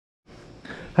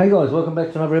Hey guys, welcome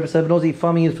back to another episode of Aussie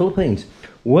Farming in the Philippines.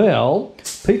 Well,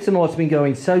 pizza night's been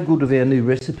going so good with our new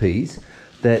recipes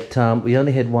that we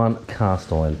only had one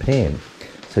cast iron pan.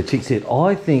 So Chick said,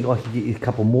 I think I could get you a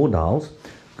couple more nails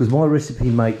because my recipe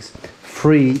makes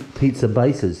 3 pizza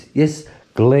bases. Yes,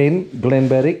 Glen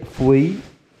Baddock, 3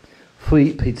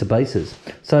 pizza bases.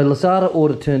 So Lazada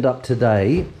order turned up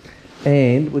today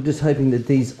and we're just hoping that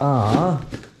these are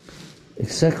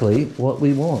exactly what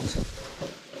we want.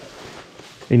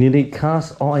 And you need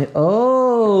cast iron.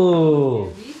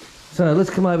 Oh! So let's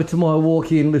come over to my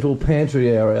walk-in little pantry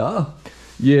area.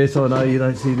 Yes, I know you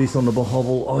don't see this on the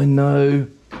hovel. I know.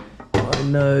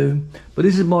 But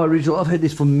this is my original. I've had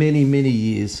this for many, many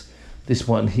years. This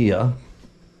one here.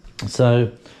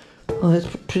 So, it's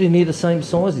pretty near the same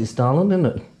size, this, darling, isn't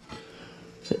it?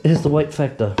 Here's the weight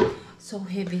factor. So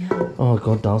heavy, huh? Oh,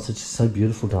 God, Dals, it's just so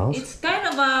beautiful, Dals. It's kind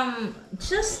of,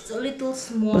 just a little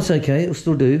small. That's okay, it'll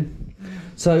still do.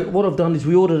 So what I've done is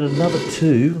we ordered another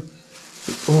 2.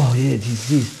 Oh yeah,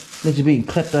 geez. Imagine being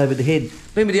clapped over the head.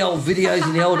 Remember the old videos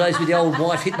in the old days with the old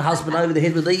wife hitting the husband over the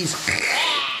head with these?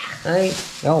 Hey,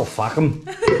 oh fuck 'em.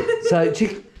 So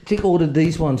Chick ordered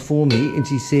these ones for me and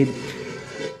she said,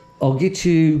 I'll get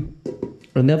you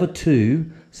another 2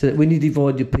 so that when you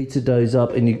divide your pizza doughs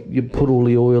up and you put all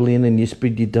the oil in and you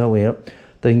spread your dough out,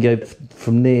 they can go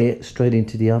from there straight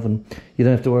into the oven. You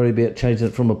don't have to worry about changing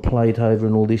it from a plate over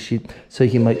and all this shit, so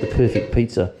you can make the perfect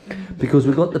pizza. Because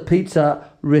we've got the pizza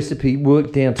recipe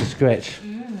worked down to scratch.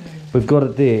 We've got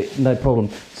it there, no problem.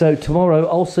 So tomorrow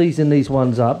I'll season these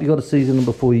ones up. You've got to season them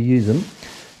before you use them.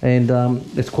 And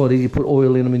it's quite easy. You put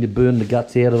oil in them and you burn the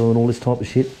guts out of them and all this type of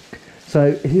shit.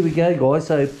 So here we go, guys.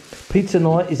 So pizza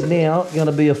night is now going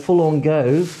to be a full-on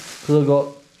go because I've got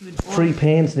 3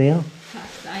 pans now.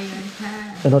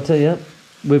 And I'll tell you,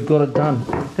 we've got it done.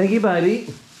 Thank you,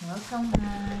 baby. Welcome,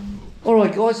 hon. All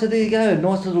right, guys, so there you go.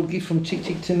 Nice little gift from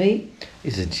Chick to me.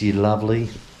 Isn't she lovely?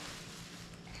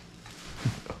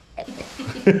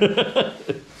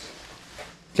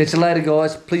 Catch you later,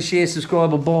 guys. Please share,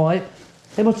 subscribe, or buy.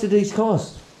 How much did these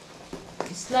cost?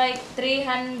 It's like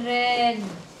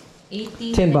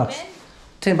 380. 10 bucks.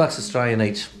 10 bucks Australian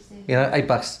each. You know, 8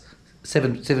 bucks.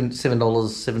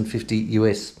 $7.50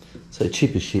 US. So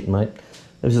cheap as shit, mate.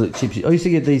 Absolutely cheap as shit. I used to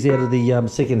get these out of the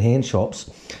second-hand shops,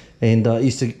 and I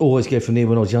used to always go from there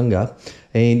when I was younger.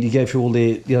 And you go through all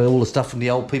their, you know, all the stuff from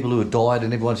the old people who had died,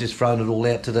 and everyone's just thrown it all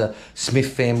out to the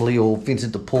Smith family or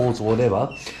Vincent de Paul's or whatever.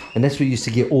 And that's where you used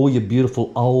to get all your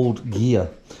beautiful old gear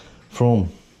from.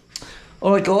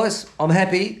 All right, guys, I'm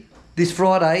happy. This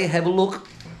Friday, have a look,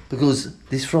 because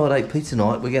this Friday pizza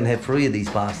night, we're going to have 3 of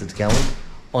these bastards going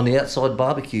on the outside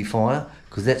barbecue fire,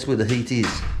 because that's where the heat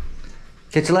is.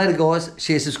 Catch you later, guys.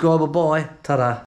 Share, subscribe, or bye. Ta-da.